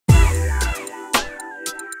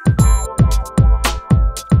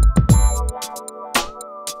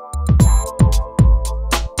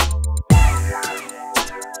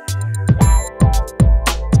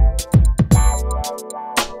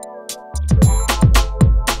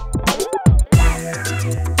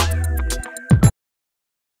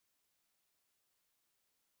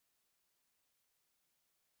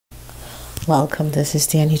welcome. This is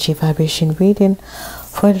the energy vibration reading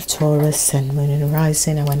for the Taurus, Sun, Moon, and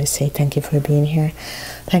Rising. I want to say thank you for being here.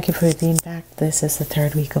 Thank you for being back. This is the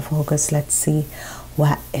third week of August. Let's see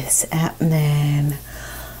what is happening.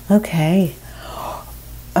 Okay.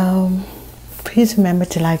 Please remember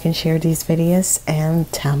to like and share these videos and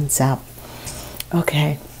thumbs up.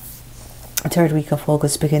 Okay. Third week of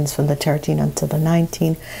August begins from the 13th until the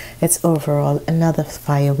 19th. It's overall another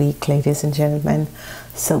fire week, ladies and gentlemen.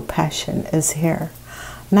 So passion is here.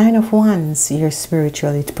 9 of Wands, you're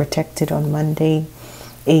spiritually protected on Monday.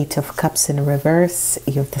 8 of Cups in reverse,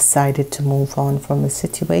 you've decided to move on from a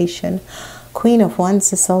situation. Queen of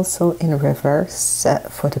Wands is also in reverse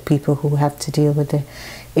for the people who have to deal with the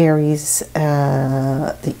Aries,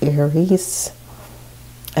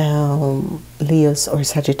 Leos or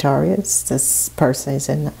Sagittarius. This person is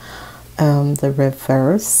in the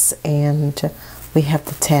reverse, and we have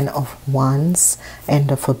the 10 of Wands,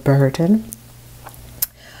 end of a burden.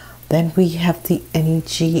 Then we have the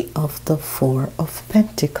energy of the 4 of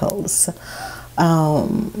Pentacles.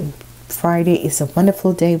 Friday is a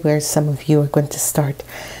wonderful day where some of you are going to start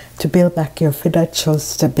to build back your financial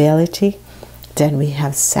stability. Then we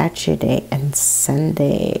have Saturday and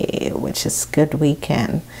Sunday, which is good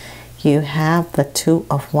weekend. You have the 2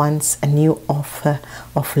 of Wands, a new offer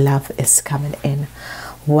of love is coming in.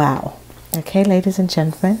 Wow. Okay, ladies and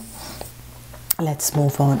gentlemen, let's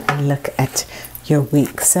move on and look at your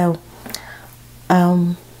week. So,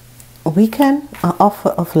 weekend offer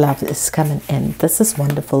of love is coming in. This is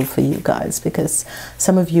wonderful for you guys because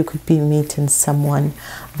some of you could be meeting someone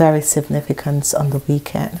very significant on the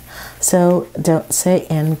weekend. So don't say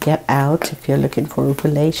in, get out. If you're looking for a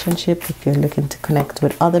relationship, if you're looking to connect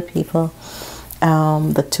with other people,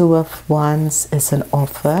 the 2 of Wands is an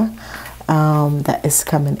offer that is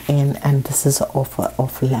coming in, and this is an offer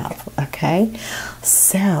of love. Okay,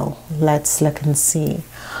 so let's look and see.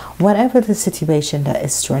 Whatever the situation that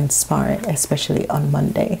is transpiring, especially on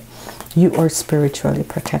Monday, you are spiritually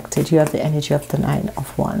protected. You have the energy of the 9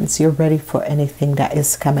 of Wands. You're ready for anything that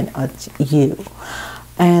is coming at you.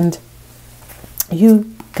 And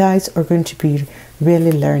you guys are going to be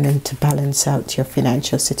really learning to balance out your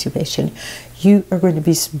financial situation. You are going to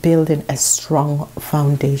be building a strong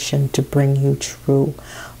foundation to bring you through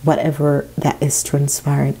whatever that is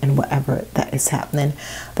transpiring and whatever that is happening.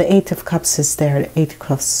 The 8 of Cups is there. The 8 of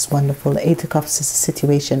Cups is wonderful. The 8 of Cups is a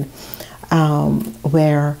situation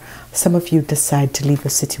where some of you decide to leave a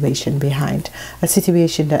situation behind. A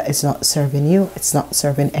situation that is not serving you. It's not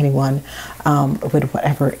serving anyone with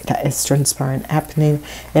whatever that is transpiring happening.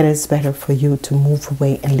 It is better for you to move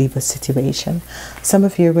away and leave a situation. Some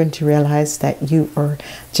of you are going to realize that you are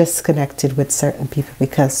just connected with certain people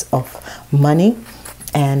because of money.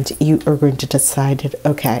 And you are going to decide that,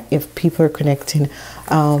 okay, if people are connecting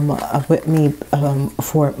with me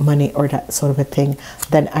for money or that sort of a thing,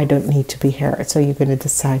 then I don't need to be here. So you're going to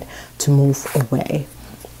decide to move away.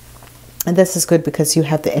 And this is good because you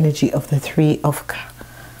have the energy of the 5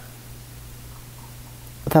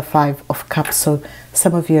 of Cups. So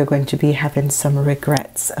some of you are going to be having some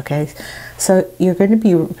regrets. Okay, so you're going to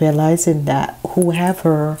be realizing that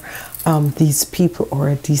whoever these people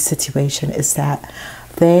or this situation is, that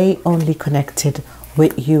they only connected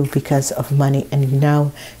with you because of money, and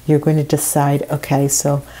now you're going to decide, okay,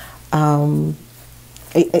 so you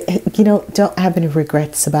know, don't have any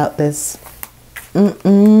regrets about this. Don't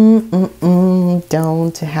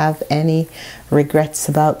have any regrets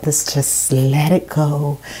about this. Just let it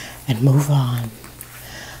go and move on.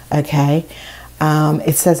 Okay,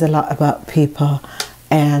 it says a lot about people,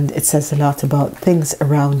 and it says a lot about things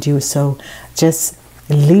around you. So just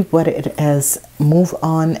leave what it is, move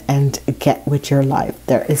on, and get with your life.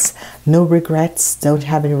 There is no regrets. Don't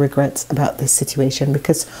have any regrets about this situation,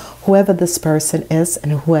 because whoever this person is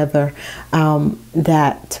and whoever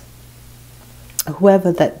that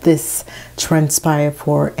this transpire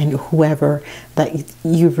for, and whoever that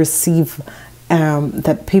you receive,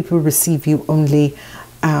 that people receive you only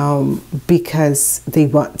because they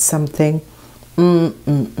want something.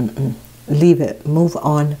 Leave it, move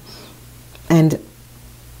on. And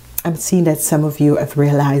I'm seeing that some of you have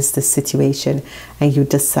realized the situation and you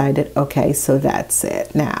decided, okay, so that's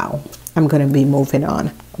it. Now I'm going to be moving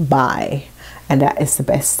on. Bye. And that is the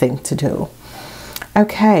best thing to do.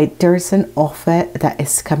 Okay, there's an offer that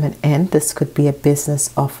is coming in. This could be a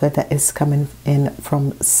business offer that is coming in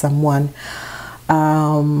from someone.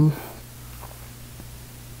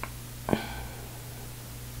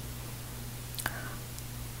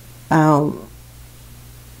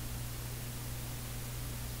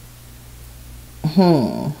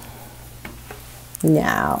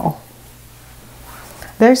 Now,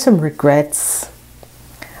 There's some regrets,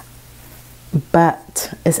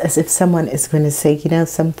 but it's as if someone is going to say, you know,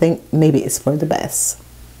 something, maybe it's for the best.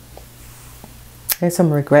 There's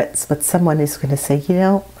some regrets, but someone is going to say, you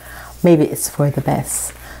know, maybe it's for the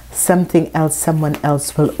best. Something else, someone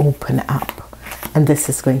else will open up, and this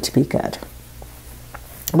is going to be good.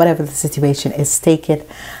 Whatever the situation is, take it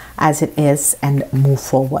as it is and move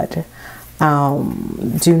forward.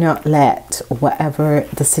 Do not let whatever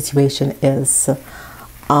the situation is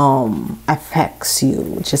affects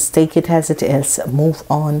you. Just take it as it is, move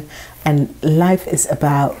on, and life is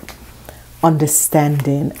about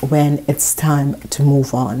understanding when it's time to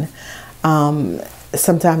move on.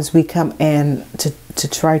 Sometimes we come in to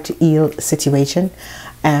try to heal a situation,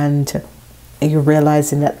 and you're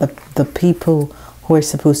realizing that the people who are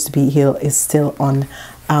supposed to be healed is still on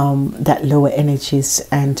that lower energies,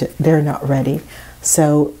 and they're not ready.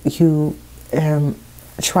 So you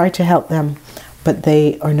try to help them, but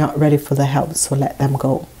they are not ready for the help, so let them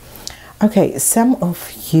go. Okay, some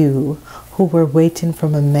of you who were waiting for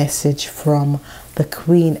a message from the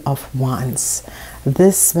Queen of Wands,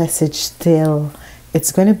 this message still,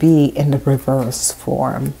 it's going to be in the reverse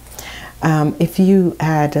form. If you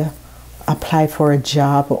had applied for a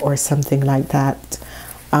job or something like that,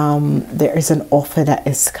 there is an offer that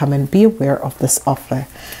is coming. Be aware of this offer,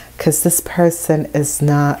 because this person is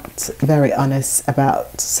not very honest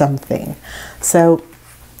about something. So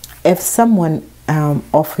if someone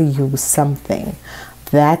offer you something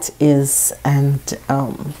that is an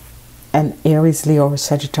Aries, Leo, or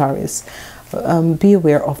Sagittarius, be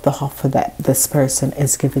aware of the offer that this person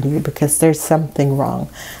is giving you, because there's something wrong.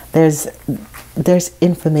 There's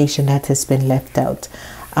information that has been left out.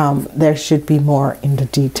 There should be more in the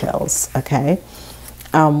details, okay?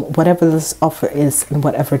 Whatever this offer is and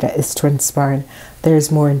whatever that is transpiring,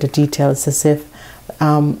 there's more in the details, as if,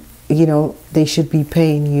 you know, they should be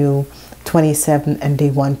paying you 27 and they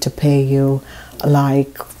want to pay you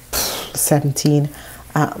like 17.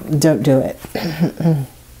 Don't do it.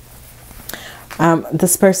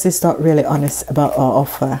 This person is not really honest about our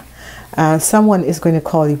offer. Someone is going to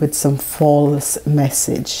call you with some false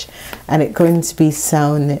message, and it's going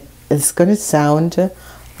to sound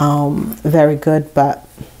very good, but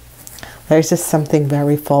there's just something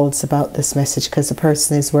very false about this message, because the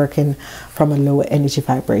person is working from a lower energy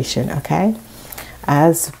vibration. Okay,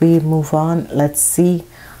 as we move on, let's see.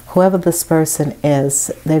 Whoever this person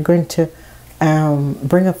is, they're going to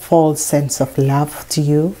bring a false sense of love to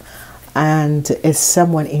you, and is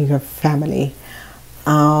someone in your family.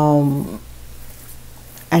 And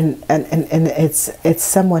it's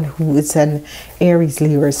someone who is an Aries,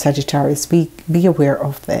 Leo, or Sagittarius. Be aware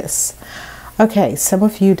of this. Okay, some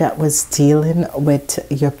of you that was dealing with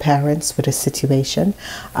your parents with a situation,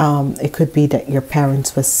 it could be that your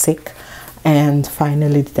parents was sick and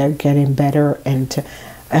finally they're getting better, and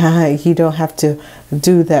you don't have to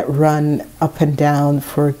do that run up and down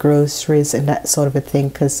for groceries and that sort of a thing,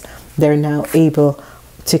 because they're now able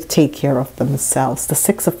to take care of themselves. The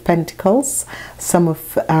Six of Pentacles, some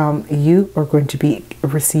of you are going to be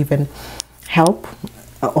receiving help,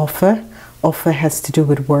 offer has to do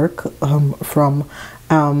with work from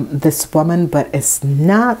this woman, but it's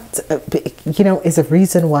not, you know, is a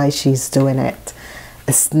reason why she's doing it.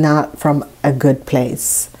 It's not from a good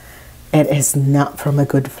place. It is not from a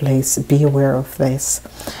good place. Be aware of this.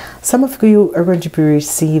 Some of you are going to be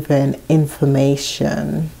receiving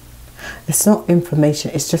information. It's not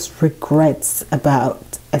information, it's just regrets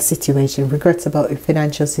about a situation, regrets about a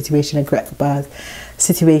financial situation, regrets about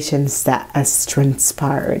situations that has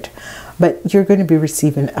transpired. But you're going to be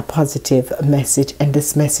receiving a positive message, and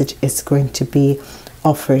this message is going to be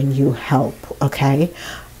offering you help, okay?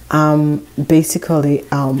 Basically,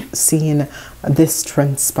 seeing this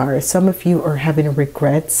transpire. Some of you are having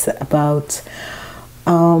regrets about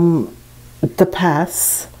the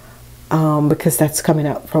past, because that's coming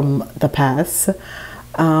out from the past,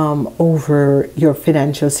 over your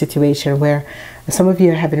financial situation, where some of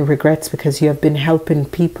you are having regrets because you have been helping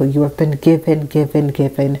people, you have been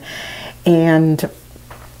giving, and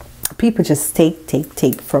people just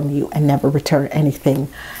take from you and never return anything,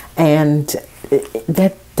 and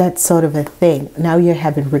that sort of a thing. Now you're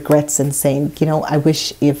having regrets and saying, you know, I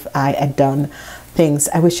wish if I had done things,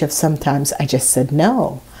 I wish if sometimes I just said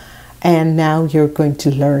no. And now you're going to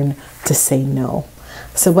learn to say no.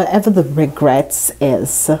 So whatever the regrets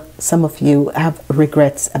is, some of you have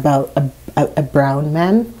regrets about a brown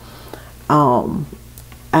man.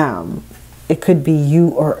 It could be you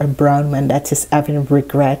or a brown man that is having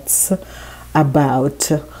regrets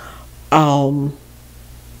about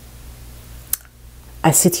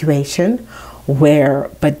a situation where,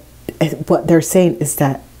 but what they're saying is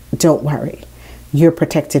that don't worry, you're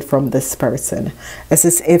protected from this person. It's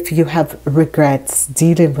as if you have regrets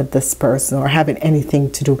dealing with this person or having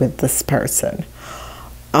anything to do with this person.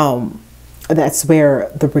 That's where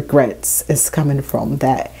the regrets is coming from,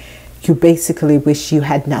 that you basically wish you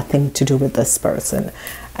had nothing to do with this person,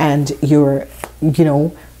 and you're, you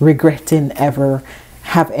know, regretting ever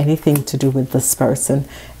have anything to do with this person.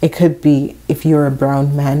 It could be, if you're a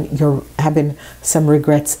brown man, you're having some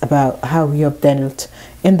regrets about how you have dealt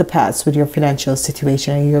in the past with your financial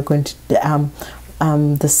situation, and you're going to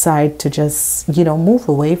decide to just, you know, move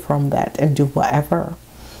away from that and do whatever.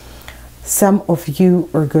 Some of you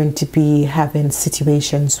are going to be having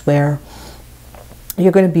situations where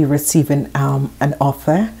you're going to be receiving an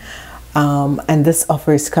offer, and this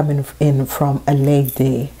offer is coming in from a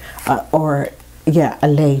lady, a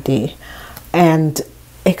lady, and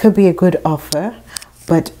it could be a good offer,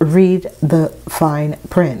 but read the fine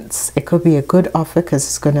prints. It could be a good offer because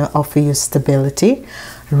it's going to offer you stability.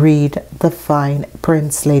 Read the fine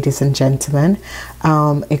prints, ladies and gentlemen.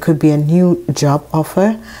 It could be a new job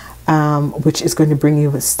offer, which is going to bring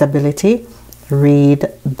you stability.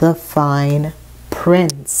 Read the fine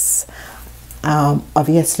prints.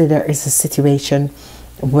 Obviously, there is a situation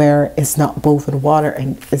where it's not both in water,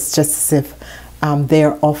 and it's just as if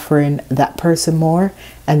they're offering that person more,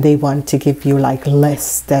 and they want to give you like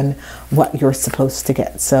less than what you're supposed to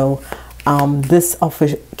get. So this offer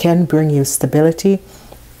can bring you stability,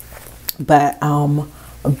 but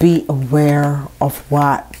be aware of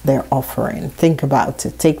what they're offering. Think about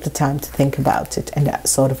it. Take the time to think about it and that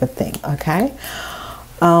sort of a thing. Okay.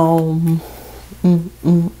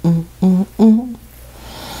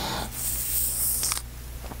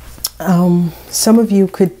 Some of you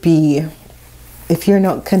could be, if you're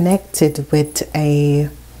not connected with a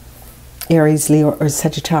Aries, Leo, or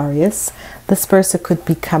Sagittarius, this person could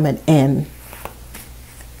be coming in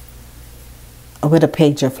with a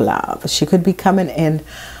page of love. She could be coming in,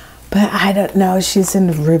 but I don't know, she's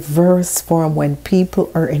in reverse form. When people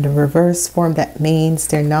are in the reverse form, that means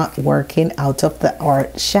they're not working out of the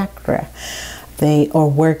heart chakra. They are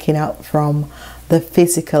working out from the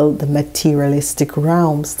physical, the materialistic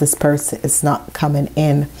realms. This person is not coming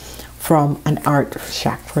in from an heart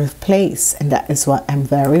chakra place, and that is what I'm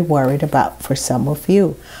very worried about for some of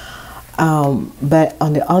you. But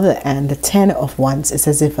on the other end, the 10 of Wands is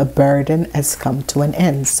as if a burden has come to an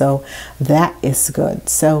end, so that is good.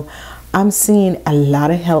 So I'm seeing a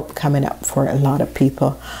lot of help coming up for a lot of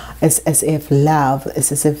people. It's as if love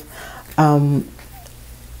is as if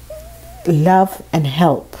love and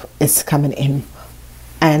help is coming in,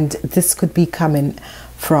 and this could be coming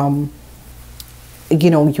from,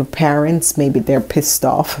 you know, your parents. Maybe they're pissed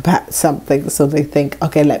off about something, so they think,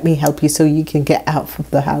 okay, let me help you so you can get out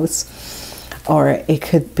of the house. Or it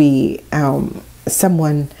could be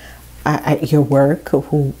someone at your work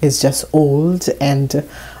who is just old, and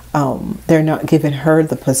they're not giving her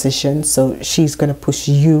the position, so she's going to push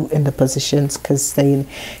you in the positions because then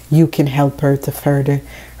you can help her to further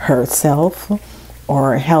herself,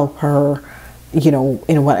 or help her, you know,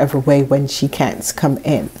 in whatever way when she can't come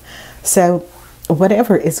in. So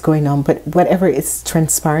whatever is going on, but whatever is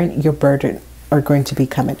transpiring, your burden are going to be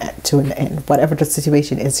coming to an end. Whatever the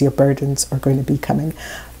situation is, your burdens are going to be coming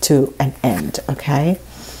to an end. Okay.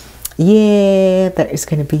 Yeah, there is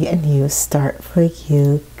going to be a new start for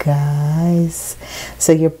you guys.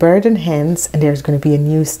 So your burden ends, and there's going to be a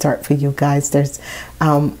new start for you guys. There's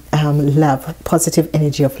love, positive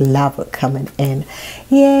energy of love coming in.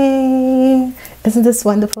 Yay! Isn't this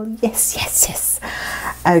wonderful? Yes, yes, yes.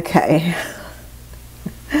 Okay.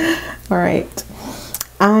 All right.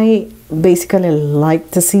 I basically like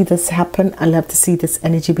to see this happen. I love to see this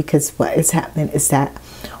energy, because what is happening is that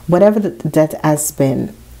whatever that has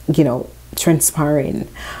been, you know, transpiring,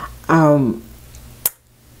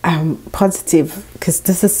 positive, because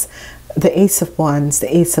this is the Ace of Wands,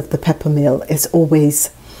 the Ace of the peppermill, is always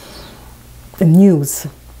news,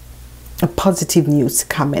 a positive news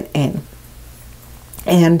coming in.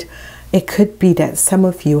 And it could be that some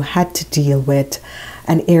of you had to deal with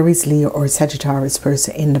an Aries, Leo, or Sagittarius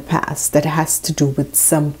person in the past that has to do with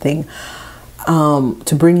something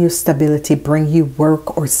to bring you stability, bring you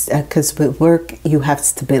work, or because with work you have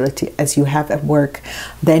stability. As you have at work,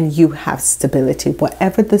 then you have stability.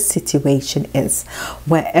 Whatever the situation is,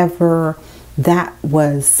 whatever that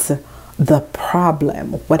was the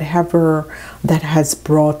problem, whatever that has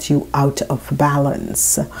brought you out of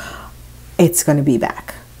balance, it's going to be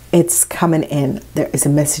back. It's coming in. There is a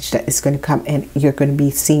message that is going to come in. You're going to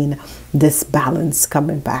be seeing this balance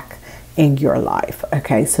coming back in your life.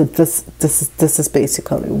 Okay, so this is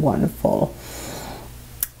basically wonderful.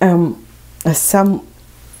 some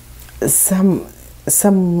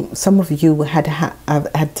of you had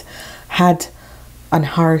an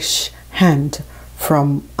harsh hand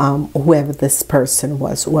from whoever this person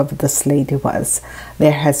was, whoever this lady was.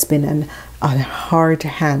 There has been a hard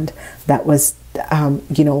hand that was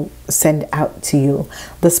you know, sent out to you.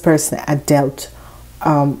 This person had dealt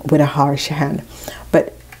with a harsh hand,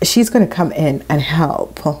 but she's going to come in and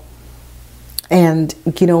help, and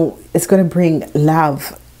you know, it's going to bring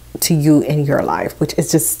love to you in your life, which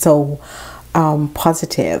is just so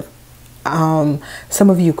positive. Some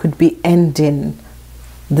of you could be ending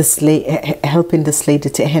this helping this lady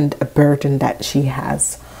to end a burden that she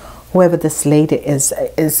has. Whoever this lady is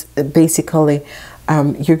basically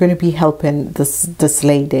you're going to be helping this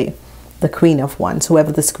lady, the Queen of Wands,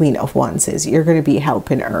 whoever this Queen of Wands is. You're going to be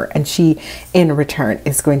helping her, and she in return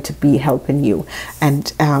is going to be helping you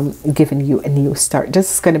and giving you a new start.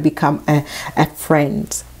 This is going to become a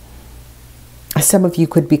friend. Some of you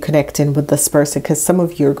could be connecting with this person, because some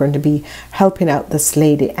of you are going to be helping out this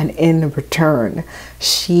lady, and in return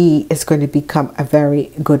she is going to become a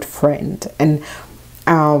very good friend, and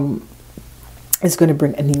is going to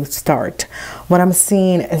bring a new start. What I'm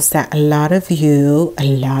seeing is that a lot of you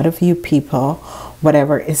people,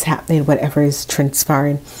 whatever is happening, whatever is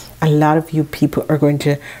transpiring, a lot of you people are going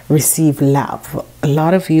to receive love. A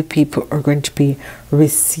lot of you people are going to be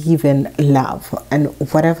receiving love, and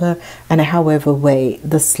whatever and however way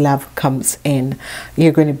this love comes in,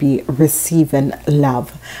 you're going to be receiving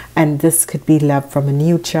love. And this could be love from a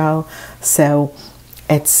new child. So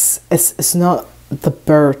it's not the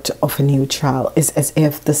birth of a new child. It's as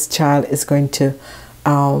if this child is going to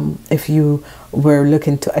if you were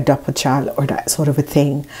looking to adopt a child or that sort of a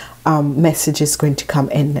thing, message is going to come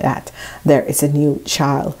in that there is a new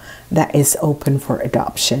child that is open for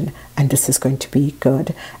adoption, and this is going to be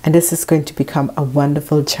good, and this is going to become a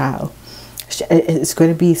wonderful child. It's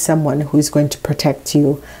going to be someone who is going to protect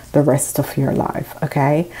you the rest of your life.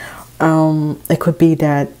 Okay, it could be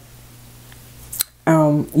that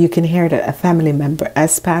you can hear that a family member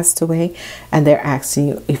has passed away, and they're asking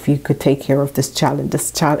you if you could take care of this child, and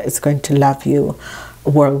this child is going to love you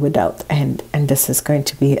world without end, and this is going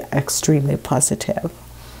to be extremely positive.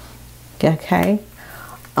 Okay,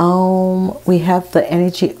 we have the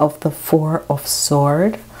energy of the Four of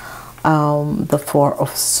Swords. The Four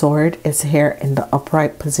of Swords is here in the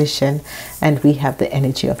upright position, and we have the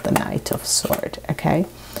energy of the Knight of Swords. Okay,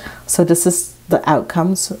 so this is the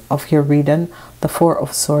outcomes of your reading, the Four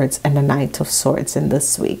of Swords and the Knight of Swords in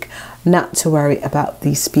this week. Not to worry about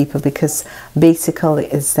these people, because basically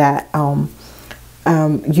is that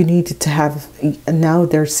you needed to have, now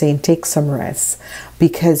they're saying take some rest,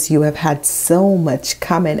 because you have had so much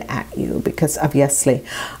coming at you, because obviously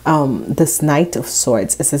this Knight of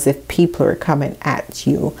Swords is as if people are coming at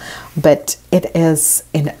you, but it is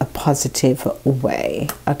in a positive way.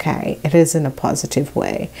 Okay, it is in a positive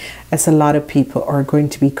way, as a lot of people are going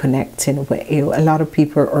to be connecting with you. A lot of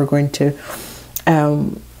people are going to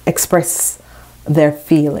express their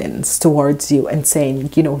feelings towards you and saying,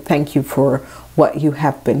 you know, thank you for what you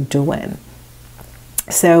have been doing.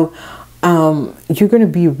 So you're going to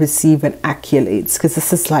be receiving accolades, because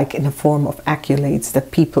this is like in the form of accolades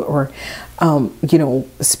that people are you know,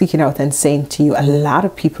 speaking out and saying to you. A lot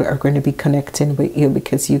of people are going to be connecting with you,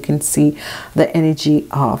 because you can see the energy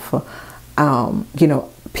of you know,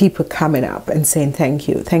 people coming up and saying thank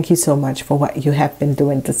you so much for what you have been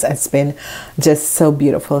doing. This has been just so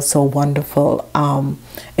beautiful, so wonderful,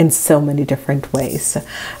 in so many different ways.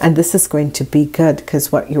 And this is going to be good,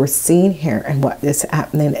 because what you're seeing here and what is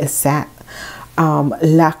happening is that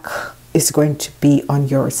luck is going to be on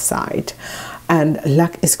your side, and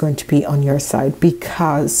luck is going to be on your side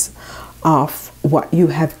because of what you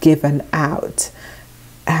have given out.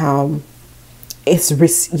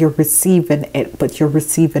 You're receiving it, but you're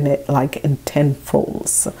receiving it like in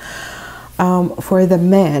tenfolds. For the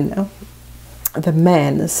men,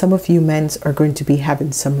 some of you men are going to be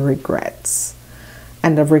having some regrets,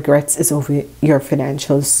 and the regrets is over your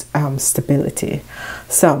financial stability.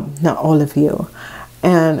 Some, not all of you,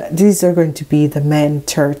 and these are going to be the men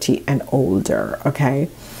 30 and older. Okay,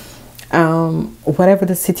 whatever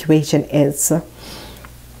the situation is,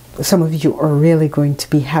 some of you are really going to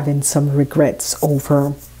be having some regrets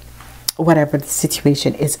over whatever the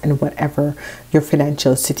situation is and whatever your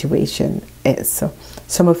financial situation is. So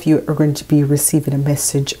some of you are going to be receiving a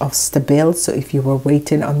message of stability. So if you were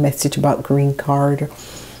waiting on a message about green card,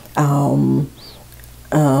 you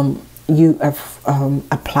have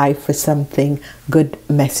applied for something, good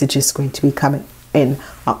message is going to be coming in,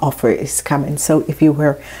 offer is coming. So if you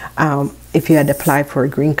were if you had applied for a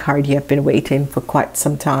green card, you have been waiting for quite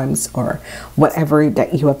some times, or whatever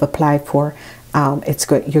that you have applied for, it's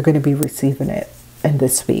good. You're going to be receiving it in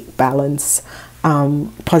this week. Balance,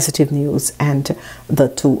 positive news, and the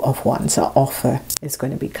 2 of Wands. So offer is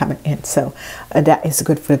going to be coming in. So that is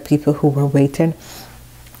good for people who were waiting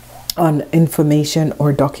on information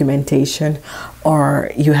or documentation, or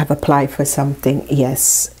you have applied for something.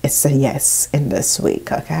 Yes, it's a yes in this week.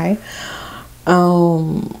 Okay.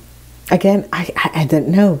 Again, I don't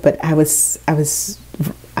know, but I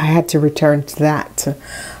had to return to that.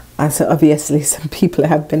 So obviously some people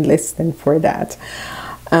have been listening for that.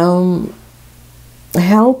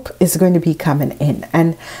 Help is going to be coming in,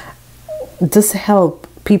 and this help,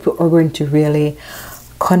 people are going to really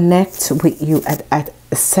connect with you at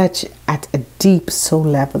a deep soul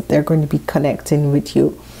level. They're going to be connecting with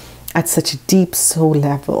you at such a deep soul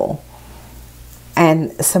level.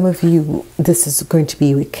 And some of you, this is going to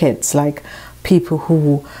be with kids, like people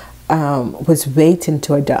who was waiting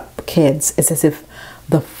to adopt kids. It's as if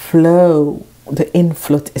the flow, the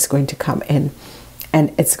inflow is going to come in,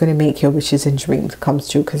 and it's going to make your wishes and dreams come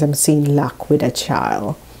true, because I'm seeing luck with a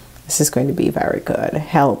child. This is going to be very good.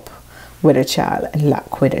 Help with a child and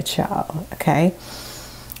luck with a child. Okay.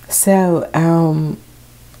 So,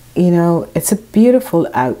 you know, it's a beautiful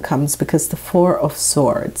outcomes, because the 4 of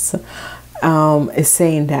Swords is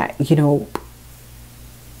saying that, you know,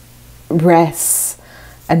 rest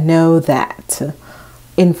and know that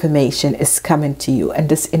information is coming to you, and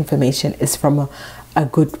this information is from a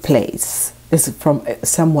good place. Is from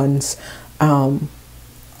someone's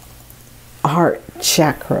heart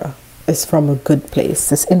chakra. Is from a good place.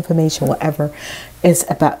 This information, whatever is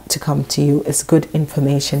about to come to you, is good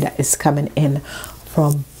information that is coming in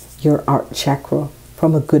from your heart chakra,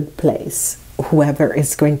 from a good place. Whoever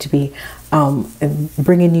is going to be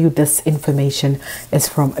bringing you this information is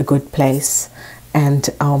from a good place, and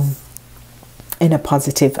in a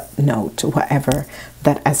positive note, whatever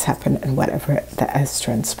that has happened and whatever that has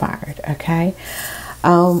transpired. Okay.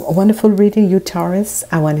 Wonderful reading, you Taurus.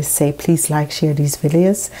 I want to say, please like, share these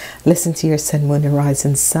videos, listen to your sun, moon, and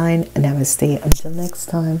rising sign, and namaste until next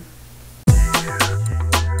time.